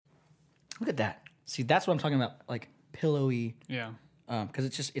Look at that. See, that's what I'm talking about. Like pillowy. Yeah. Because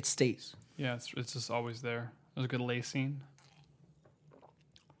it stays. Yeah, it's just always there. There's a good lacing.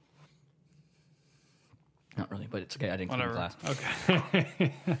 Not really, but it's okay. I didn't clean the glass.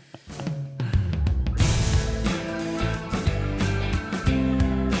 Okay.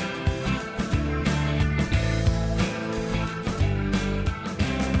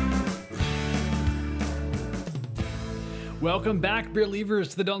 Welcome back, beer leavers,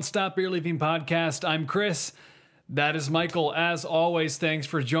 to the Don't Stop Beer Leaving podcast. I'm Chris. That is Michael. As always, thanks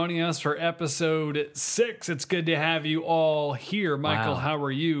for joining us for episode 6. It's good to have you all here. Michael, How are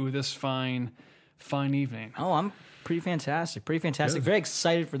you this fine evening? Oh, I'm pretty fantastic. Good. Very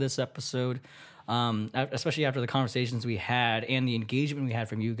excited for this episode, especially after the conversations we had and the engagement we had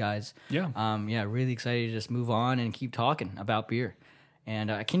from you guys. Yeah. Really excited to just move on and keep talking about beer.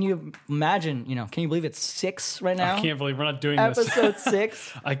 And can you imagine, can you believe it's 6 right now? I can't believe we're not doing Episode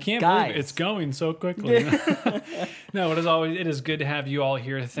 6. I can't believe it's going so quickly. No, it is good to have you all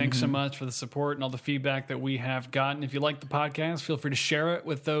here. Thanks so much for the support and all the feedback that we have gotten. If you like the podcast, feel free to share it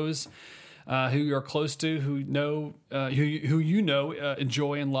with those who you're close to, who know,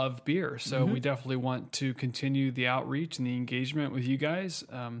 enjoy and love beer. So we definitely want to continue the outreach and the engagement with you guys.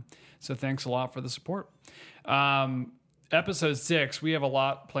 So thanks a lot for the support. Episode 6, we have a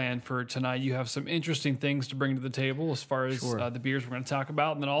lot planned for tonight. You have some interesting things to bring to the table as far as the beers we're going to talk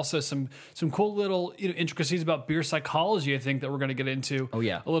about, and then also some cool little intricacies about beer psychology, I think, that we're going to get into a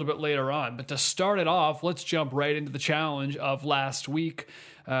little bit later on. But to start it off, let's jump right into the challenge of last week,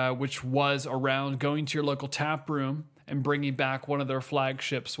 which was around going to your local tap room and bringing back one of their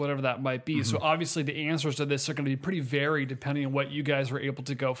flagships, whatever that might be. So obviously the answers to this are going to be pretty varied depending on what you guys were able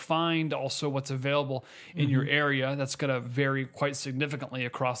to go find, also what's available in your area. That's going to vary quite significantly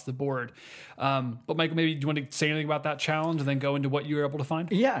across the board. But Michael, maybe do you want to say anything about that challenge and then go into what you were able to find?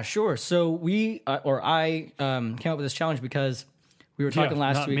 Yeah, sure. So I came up with this challenge because we were talking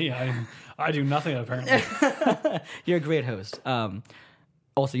last week. Not me. I do nothing apparently. You're a great host.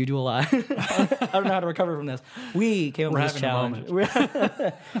 Also, you do a lot. I don't know how to recover from this. We came up with this challenge. We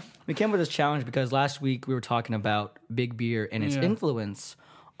came up with this challenge because last week we were talking about big beer and its influence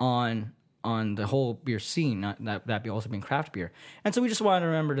on the whole beer scene, not that also being craft beer. And so we just wanted to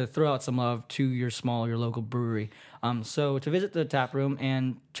remember to throw out some love to your local brewery. So to visit the tap room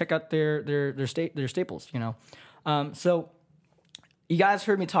and check out their staples, So you guys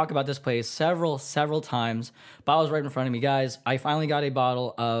heard me talk about this place several times. Bottle's right in front of me. Guys, I finally got a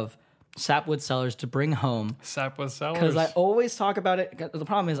bottle of Sapwood Cellars to bring home. Sapwood Cellars. Because I always talk about it. The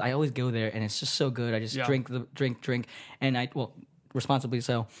problem is I always go there and it's just so good. I just drink. And responsibly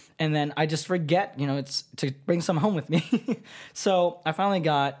so. And then I just forget, it's to bring some home with me. So I finally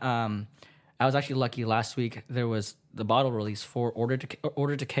got, I was actually lucky last week. There was the bottle release for Order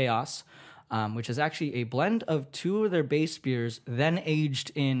to Chaos. Which is actually a blend of 2 of their base beers, then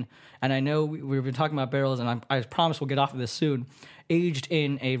aged in, and I know we've been talking about barrels, and I promise we'll get off of this soon, aged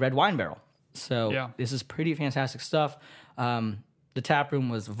in a red wine barrel. So this is pretty fantastic stuff. The tap room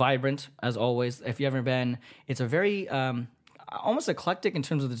was vibrant, as always. If you've ever been, it's a very, almost eclectic in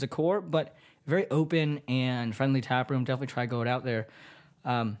terms of the decor, but very open and friendly tap room. Definitely try going out there.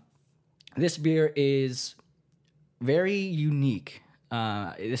 This beer is very unique.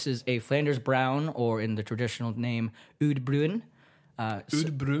 This is a Flanders Brown, or in the traditional name, Oud Bruin.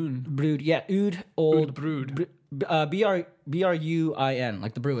 Oud Bruin. Brewed, yeah, Oud Old. Oud Brewed. Bruin,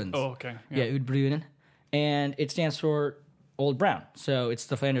 like the Bruins. Oh, okay. Yeah, Oud Bruin. And it stands for Old Brown. So it's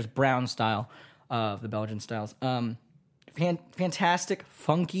the Flanders Brown style of the Belgian styles. Fantastic,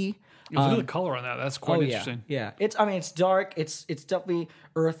 funky. Look at the color on that. That's quite interesting. Yeah. It's dark. It's definitely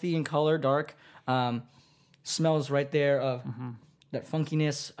earthy in color, dark. Smells right there of that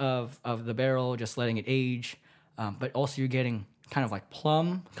funkiness of the barrel, just letting it age. But also you're getting kind of like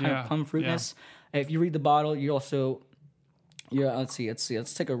plum fruitness. Yeah. If you read the bottle, you also, let's see.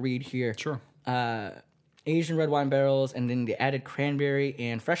 Let's take a read here. Sure. Asian red wine barrels, and then the added cranberry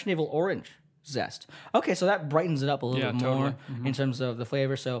and fresh navel orange zest. Okay, so that brightens it up a little bit more in terms of the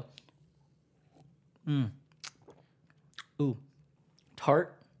flavor. So,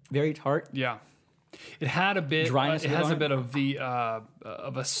 tart, very tart. Yeah. It had a bit. Dryness. It has a bit of the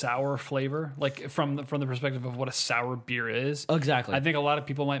of a sour flavor, like from the perspective of what a sour beer is. Exactly. I think a lot of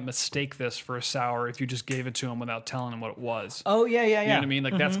people might mistake this for a sour if you just gave it to them without telling them what it was. Oh yeah. You know what I mean?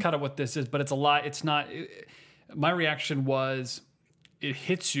 Like that's kind of what this is, but it's a lot. It's not. My reaction was, it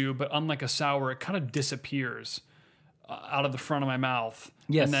hits you, but unlike a sour, it kind of disappears out of the front of my mouth.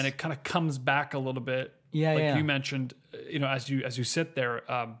 Yes. And then it kind of comes back a little bit. Yeah. Like you mentioned, as you sit there,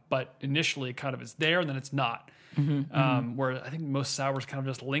 but initially it kind of is there and then it's not. where I think most sours kind of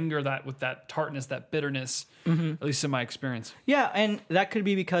just linger that with that tartness, that bitterness, at least in my experience. Yeah, and that could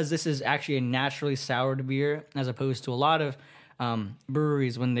be because this is actually a naturally soured beer, as opposed to a lot of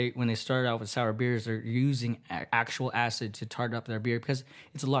breweries when they start out with sour beers, they're using actual acid to tart up their beer because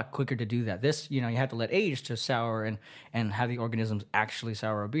it's a lot quicker to do that. This, you have to let age to sour and have the organisms actually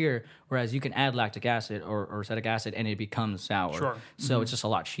sour a beer, whereas you can add lactic acid or acetic acid and it becomes sour. Sure. So it's just a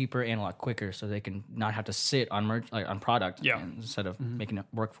lot cheaper and a lot quicker, so they can not have to sit on on product instead of making it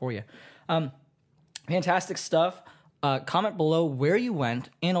work for you. Fantastic stuff. Comment below where you went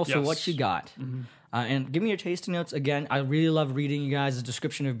and also what you got. And give me your tasting notes. Again, I really love reading you guys' a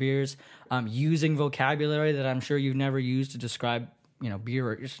description of beers, using vocabulary that I'm sure you've never used to describe, beer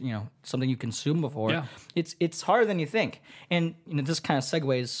or just, something you consumed before. Yeah. It's harder than you think. And, this kind of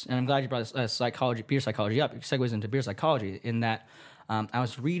segues, and I'm glad you brought this, beer psychology up. It segues into beer psychology in that I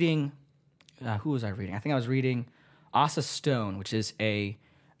was reading, who was I reading? I think I was reading Asa Stone, which is a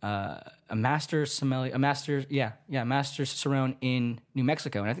master sommelier, master Cicerone in New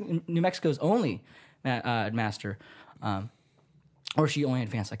Mexico, and I think New Mexico's only master, or she only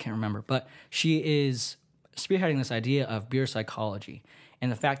advanced. I can't remember, but she is spearheading this idea of beer psychology,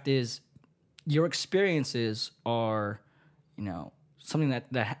 and the fact is, your experiences are, something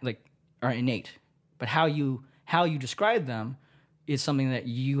that like are innate, but how you describe them is something that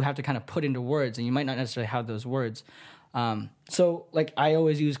you have to kind of put into words, and you might not necessarily have those words. So like I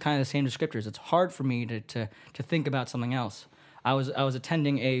always use kind of the same descriptors. It's hard for me to think about something else. I was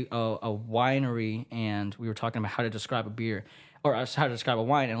attending a winery, and we were talking about how to describe a beer or how to describe a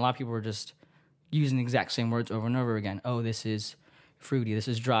wine, and a lot of people were just using the exact same words over and over again. Oh, this is fruity. This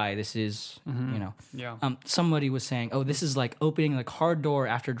is dry. This is somebody was saying, oh, this is like opening the car door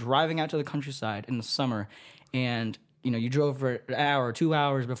after driving out to the countryside in the summer, and you drove for an hour or 2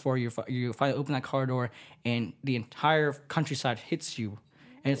 hours before you finally open that car door, and the entire countryside hits you,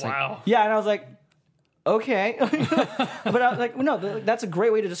 and it's wow. like, yeah, and I was like, okay, but I was like, no, that's a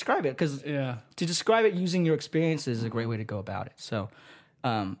great way to describe it, because to describe it using your experiences is a great way to go about it. So,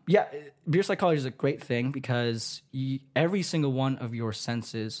 beer psychology is a great thing because every single one of your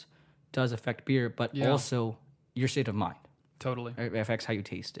senses does affect beer, but also your state of mind. Totally, it affects how you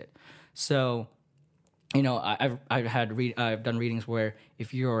taste it. So, I've done readings where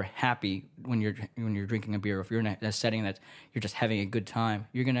if you're happy when you're drinking a beer, or if you're in a setting that you're just having a good time,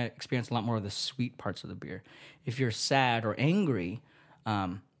 you're gonna experience a lot more of the sweet parts of the beer. If you're sad or angry,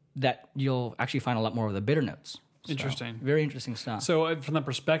 that you'll actually find a lot more of the bitter notes. So, interesting, very interesting stuff. So from that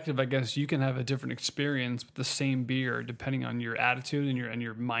perspective, I guess you can have a different experience with the same beer depending on your attitude and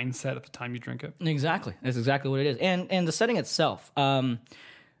your mindset at the time you drink it. Exactly, that's exactly what it is, and the setting itself.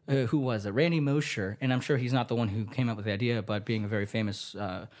 Who was it? Randy Mosher, and I'm sure he's not the one who came up with the idea, but being a very famous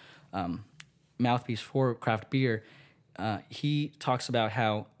mouthpiece for craft beer, he talks about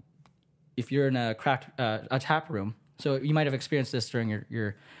how if you're in a tap room, so you might have experienced this during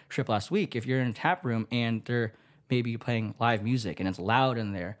your trip last week. If you're in a tap room and they're maybe playing live music and it's loud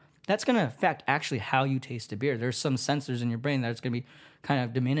in there, that's going to affect actually how you taste a beer. There's some sensors in your brain that it's going to be kind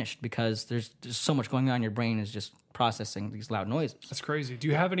of diminished because there's just so much going on. Your brain is just processing these loud noises. That's crazy. Do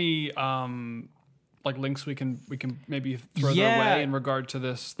you have any like links we can maybe throw their way in regard to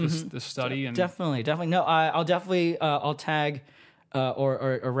this study? And definitely. No, I'll definitely I'll tag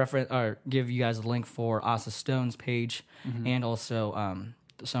or reference or give you guys a link for Asa Stone's page and also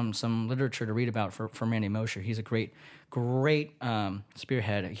some literature to read about for Randy Mosher. He's a great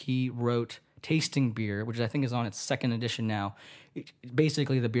spearhead. He wrote Tasting Beer, which I think is on its second edition now. It's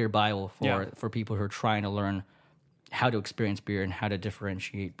basically the beer Bible for people who are trying to learn how to experience beer and how to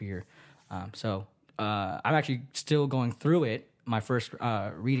differentiate beer. So I'm actually still going through it. My first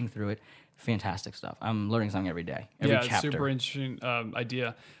reading through it. Fantastic stuff. I'm learning something every day. Every chapter. It's super interesting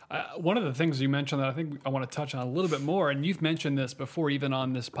idea. One of the things you mentioned that I think I want to touch on a little bit more, and you've mentioned this before, even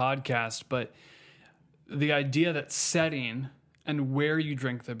on this podcast, but the idea that setting and where you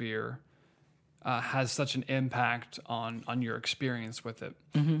drink the beer has such an impact on your experience with it.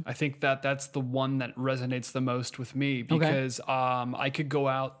 I think that's the one that resonates the most with me because I could go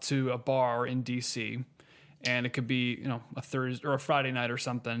out to a bar in DC and it could be a Thursday or a Friday night or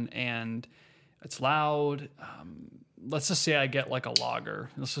something, and it's loud. Let's just say I get like a lager.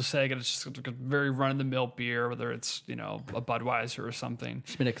 Let's just say I get just like a very run-of-the-mill beer, whether it's a Budweiser or something.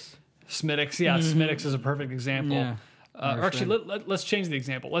 Schmittix, Schmittix is a perfect example. Yeah. Or actually, let's change the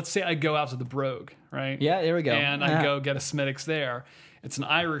example. Let's say I go out to the Brogue, right? Yeah, there we go. And I go get a Schmittix there. It's an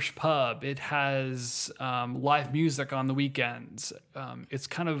Irish pub. It has live music on the weekends. It's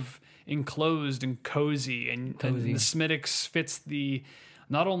kind of enclosed and cozy, and the Schmittix fits the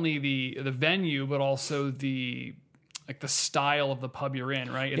not only the venue, but also the style of the pub you're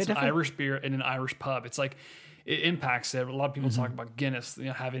in, right? It's an Irish beer in an Irish pub. It's like, it impacts it. A lot of people talk about Guinness,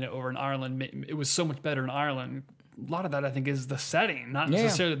 having it over in Ireland. It was so much better in Ireland. A lot of that, I think, is the setting, not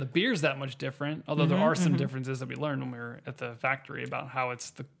necessarily the beer's that much different, although there are some differences that we learned when we were at the factory about how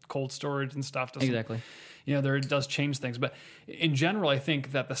it's the cold storage and stuff. Exactly. It does change things. But in general, I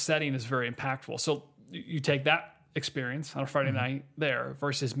think that the setting is very impactful. So you take that experience on a Friday night there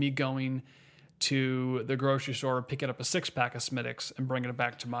versus me going to the grocery store, picking up a 6-pack of Smittix and bringing it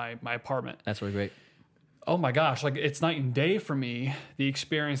back to my apartment. That's really great. Oh my gosh, like it's night and day for me, the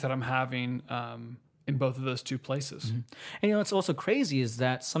experience that I'm having in both of those two places. And what's also crazy is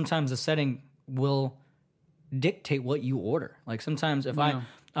that sometimes the setting will dictate what you order. Like sometimes if I'm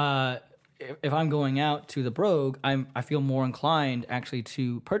going out to the Brogue, I feel more inclined actually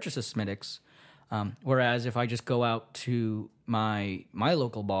to purchase a Smittix. Whereas if I just go out to my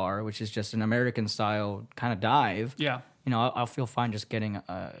local bar, which is just an American style kind of dive, I'll feel fine just getting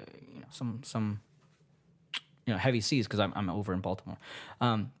some heavy C's because I'm over in Baltimore.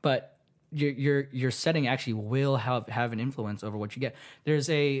 But your setting actually will have an influence over what you get. There's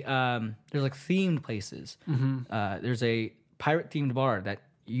like themed places. There's a pirate themed bar that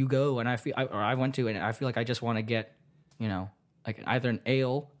you go and I went to and I feel like I just want to get like either an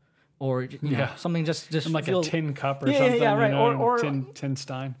ale. Or something just like a tin cup or something. Yeah, right. Or tin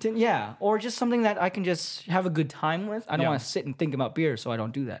stein. Or just something that I can just have a good time with. I don't want to sit and think about beer, so I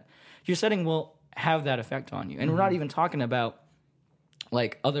don't do that. Your setting will have that effect on you. And we're not even talking about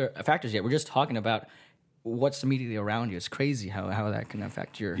like other factors yet. We're just talking about what's immediately around you. It's crazy how that can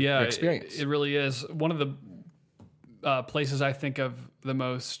affect your experience. It really is. One of the places I think of the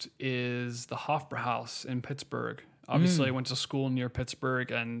most is the Hofbrauhaus in Pittsburgh. Obviously, I went to school near Pittsburgh,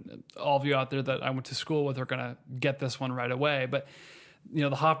 and all of you out there that I went to school with are going to get this one right away. But, the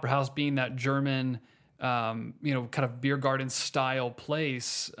Hofbrauhaus being that German, kind of beer garden style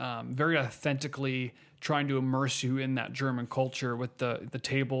place, very authentically trying to immerse you in that German culture with the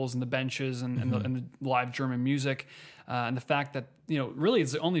tables and the benches and the live German music. And the fact that, really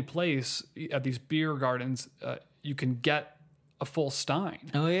it's the only place at these beer gardens you can get a full stein.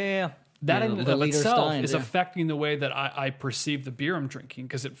 Oh, yeah. That in of itself is affecting the way that I perceive the beer I'm drinking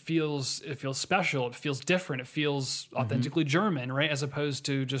because it feels special, it feels different, it feels authentically German, right? As opposed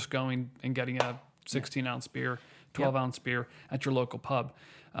to just going and getting a 16-ounce beer, 12-ounce beer at your local pub.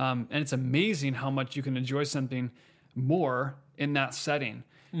 And it's amazing how much you can enjoy something more in that setting.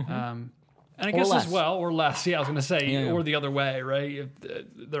 And I guess as well, or less. Yeah, I was going to say, or the other way, right?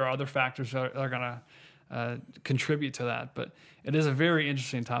 There are other factors that are going to contribute to that, but it is a very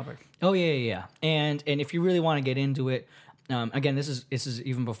interesting topic. Oh yeah. And if you really want to get into it, again, this is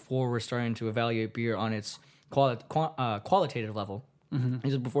even before we're starting to evaluate beer on its qualitative level.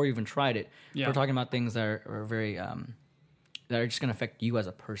 This is before you even tried it. Yeah. We're talking about things that are very that are just going to affect you as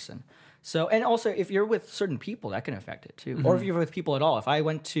a person. So, and also if you're with certain people, that can affect it too. Or if you're with people at all. If I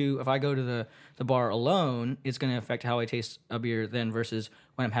go to the bar alone, it's going to affect how I taste a beer then versus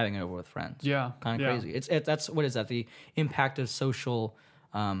when I'm having it over with friends. Yeah. Kind of crazy. That's what is that? The impact of social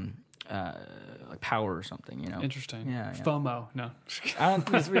like power or something, Interesting. Yeah. FOMO. No. I don't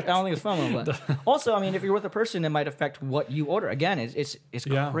think it's FOMO, but also, if you're with a person, it might affect what you order. Again, it's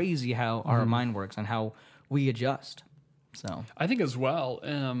crazy how our mind works and how we adjust. So I think as well,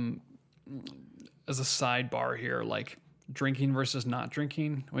 as a sidebar here, like drinking versus not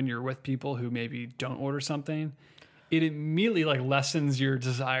drinking when you're with people who maybe don't order something, it immediately lessens your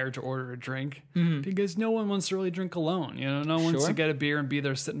desire to order a drink because no one wants to really drink alone. No one wants to get a beer and be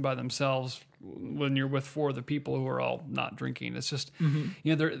there sitting by themselves when you're with 4 other people who are all not drinking. It's just,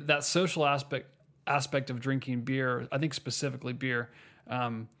 that social aspect of drinking beer, I think specifically beer,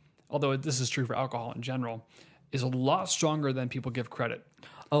 although this is true for alcohol in general, is a lot stronger than people give credit.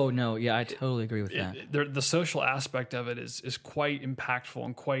 Oh, no. Yeah, I totally agree with that. The social aspect of it is quite impactful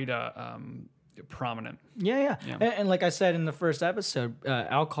and quite prominent. Yeah. And like I said in the first episode,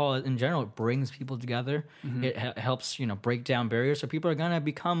 alcohol in general brings people together. It helps, break down barriers. So people are going to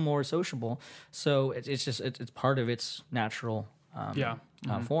become more sociable. So it's part of its natural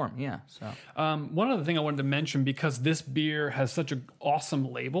form. Yeah. So one other thing I wanted to mention, because this beer has such an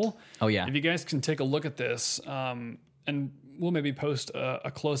awesome label. Oh, yeah. If you guys can take a look at this, and we'll maybe post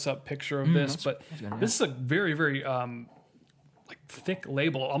a close-up picture of this, but this is a very, very thick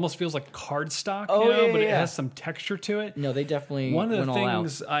label. It almost feels like cardstock, but it has some texture to it. No, they definitely One of the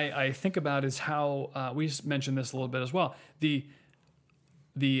things I think about is how, we just mentioned this a little bit as well, the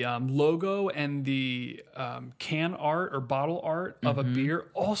the logo and the can art or bottle art of a beer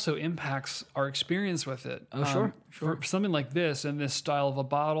also impacts our experience with it. Oh, sure. For something like this and this style of a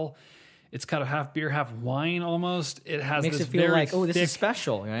bottle, it's kind of half beer, half wine almost. It has makes this it feel very like, oh, this thick, is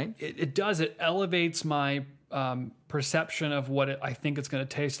special, right? It does. It elevates my perception of what I think it's going to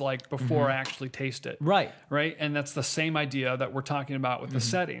taste like before I actually taste it. Right. Right. And that's the same idea that we're talking about with the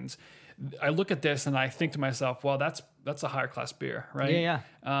settings. I look at this and I think to myself, well, that's a higher class beer, right? Yeah.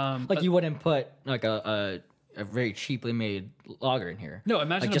 Like you wouldn't put like a very cheaply made lager in here. No,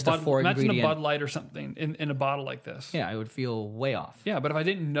 imagine like just a ingredient Bud Light or something in a bottle like this. Yeah, it would feel way off. Yeah, but if I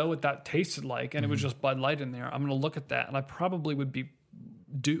didn't know what that tasted like and it was just Bud Light in there, I'm going to look at that and I probably would be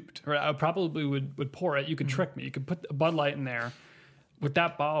duped, or I probably would pour it. You could trick me. You could put a Bud Light in there with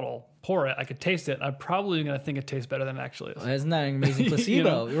that bottle, pour it. I could taste it. I'm probably going to think it tastes better than it actually is. Isn't that an amazing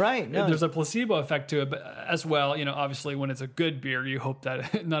placebo? Right. No. There's a placebo effect to it, but as well, obviously when it's a good beer, you hope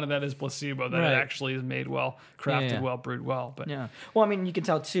that none of that is placebo, that it actually is made well, crafted well, brewed well. But yeah. Well, I mean, you can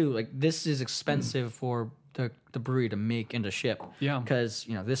tell too, like this is expensive for the brewery to make and to ship. Yeah. Because,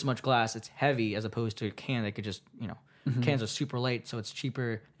 this much glass, it's heavy as opposed to a can that could just, cans are super light, so it's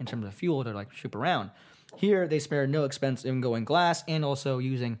cheaper in terms of fuel to like ship around. Here, they spare no expense in going glass and also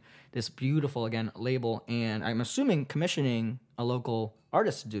using this beautiful, again, label. And I'm assuming commissioning a local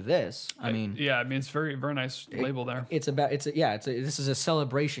artist to do this. It's very, very nice label there. This is a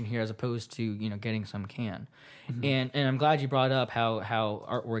celebration here as opposed to, getting some can. And I'm glad you brought up how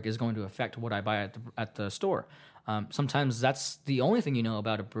artwork is going to affect what I buy at the store. Sometimes that's the only thing you know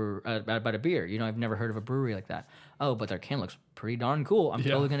about about a beer. I've never heard of a brewery like that. Oh, but their can looks pretty darn cool. I'm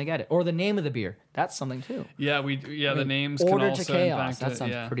totally gonna get it. Or the name of the beer. That's something too. Yeah, the names. Order can also to Chaos. That it.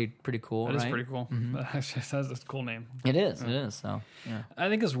 sounds pretty cool. That right? is pretty cool. It has a cool name. It is. It is. So yeah. I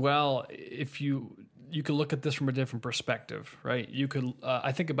think as well, if you could look at this from a different perspective, right? You could.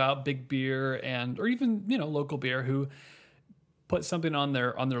 I think about big beer or even local beer who put something on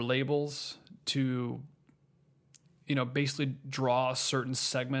their labels to basically draw a certain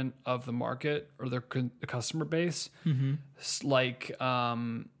segment of the market or their customer base. Like a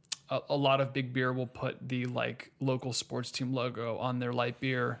lot of big beer will put the like local sports team logo on their light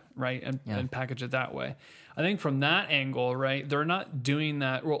beer, right? And package it that way. I think from that angle, right, they're not doing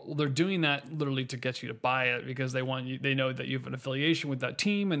that. Well, they're doing that literally to get you to buy it because they want you. They know that you have an affiliation with that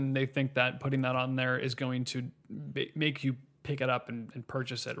team, and they think that putting that on there is going to make you pick it up and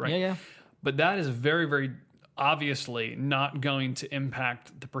purchase it, right? Yeah. But that is very, very obviously not going to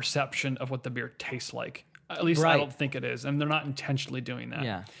impact the perception of what the beer tastes like. At least I don't think it is. And they're not intentionally doing that.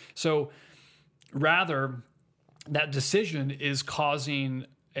 Yeah. So rather, that decision is causing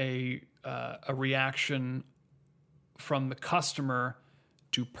a reaction from the customer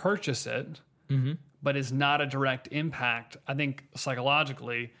to purchase it, but is not a direct impact, I think,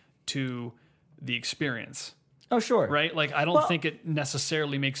 psychologically to the experience. Oh, sure. Right? Like, I don't think it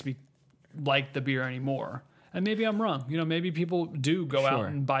necessarily makes me like the beer anymore. And maybe I'm wrong. Maybe people do go out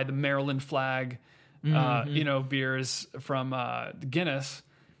and buy the Maryland flag, beers from Guinness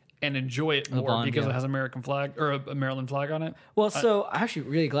and enjoy it more because it has American flag or a Maryland flag on it. Well, so I'm actually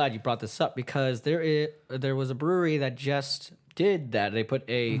really glad you brought this up because there was a brewery that just did that. They put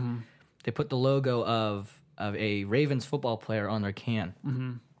they put the logo of a Ravens football player on their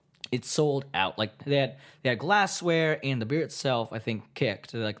can. It sold out. Like they had glassware and the beer itself, I think,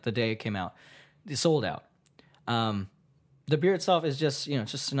 kicked like the day it came out. It sold out. The beer itself is just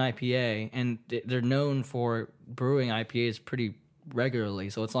just an IPA, and they're known for brewing IPAs pretty regularly.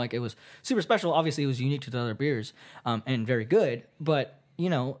 So it's not like it was super special. Obviously, it was unique to the other beers, and very good. But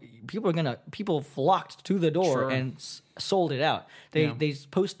people flocked to the door and sold it out. They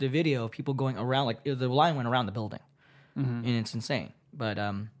posted a video of people going around, like the line went around the building, and it's insane. But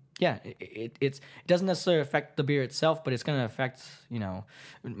it doesn't necessarily affect the beer itself, but it's going to affect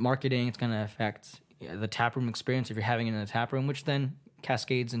marketing. It's going to affect the taproom experience if you're having it in a taproom, which then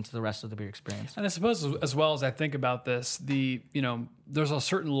cascades into the rest of the beer experience. And I suppose as well as I think about this, there's a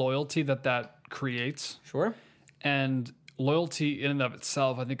certain loyalty that creates. Sure. And loyalty in and of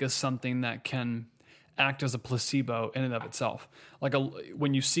itself, I think, is something that can act as a placebo in and of itself. Like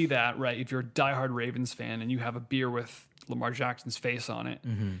when you see that, right, if you're a diehard Ravens fan and you have a beer with Lamar Jackson's face on it,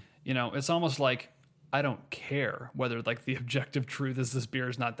 it's almost like, I don't care whether like the objective truth is this beer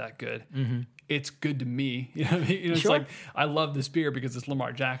is not that good. It's good to me. It's like, I love this beer because it's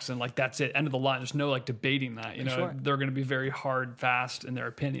Lamar Jackson. Like, that's it. End of the line. There's no like debating that. They're going to be very hard, fast in their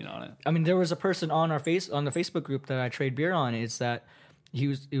opinion on it. I mean, there was a person on the Facebook group that I trade beer on. It's that he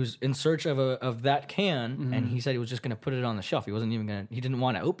was in search of that can, and he said he was just going to put it on the shelf. He wasn't even he didn't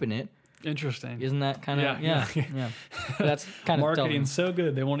want to open it. Interesting. Isn't that kind of yeah? That's kind of marketing so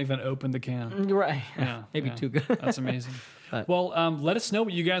good they won't even open the can. Right. Yeah. Maybe too good. That's amazing. Well, let us know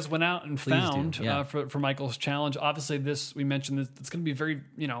what you guys went out and found for Michael's challenge. Obviously, we mentioned that it's going to be very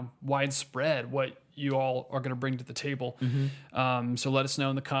widespread what you all are going to bring to the table. So let us know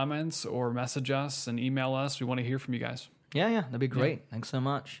in the comments or message us and email us. We want to hear from you guys. Yeah, that'd be great. Thanks so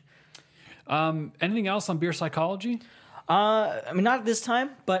much. Anything else on beer psychology? I mean, not at this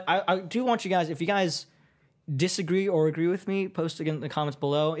time, but I do want you guys, if you guys disagree or agree with me, post again in the comments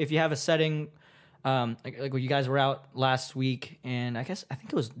below. If you have a setting, like when you guys were out last week, and I think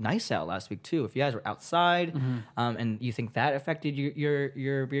it was nice out last week too. If you guys were outside, and you think that affected your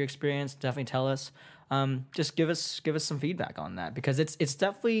beer experience, definitely tell us. Just give us some feedback on that, because it's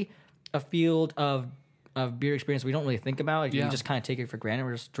definitely a field of beer experience we don't really think about. You just kind of take it for granted.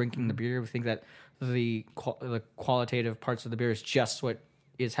 We're just drinking the beer. We think that the qualitative parts of the beer is just what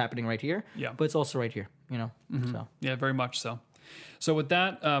is happening right here. Yeah, but it's also right here. So yeah, very much so. So with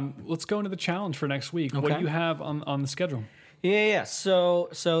that, let's go into the challenge for next week. Okay. What do you have on the schedule? Yeah. So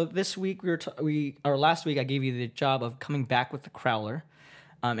this week or last week I gave you the job of coming back with the crowler,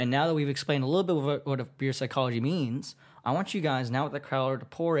 and now that we've explained a little bit of what a beer psychology means, I want you guys now with the crowler to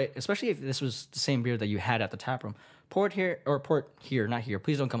pour it, especially if this was the same beer that you had at the tap room. Pour it here, not here.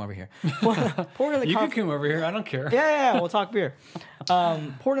 Please don't come over here. Pour it in the you can come over here. I don't care. Yeah, we'll talk beer.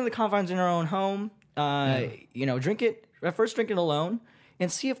 Pour it in the confines in your own home. Drink it. First, drink it alone, and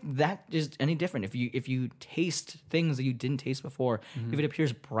see if that is any different. If you taste things that you didn't taste before, if it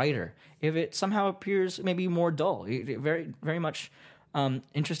appears brighter, if it somehow appears maybe more dull. Very, very much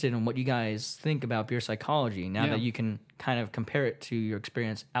interested in what you guys think about beer psychology now that you can kind of compare it to your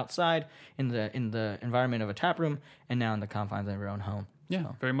experience outside in the environment of a tap room and now in the confines of your own home. Yeah,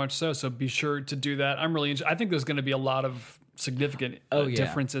 very much so. So be sure to do that. I'm really I think there's going to be a lot of significant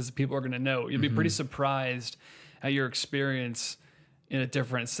differences people are going to know. You'll be pretty surprised at your experience in a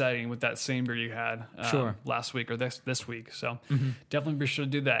different setting with that same beer you had last week or this week. So definitely be sure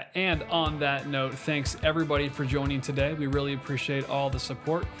to do that. And on that note, thanks everybody for joining today. We really appreciate all the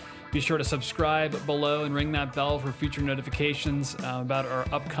support. Be sure to subscribe below and ring that bell for future notifications about our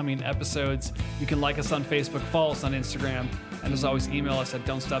upcoming episodes. You can like us on Facebook, follow us on Instagram, and as always, email us at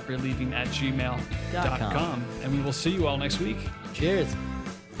don'tstopbeerleaving@gmail.com. And we will see you all next week. Cheers.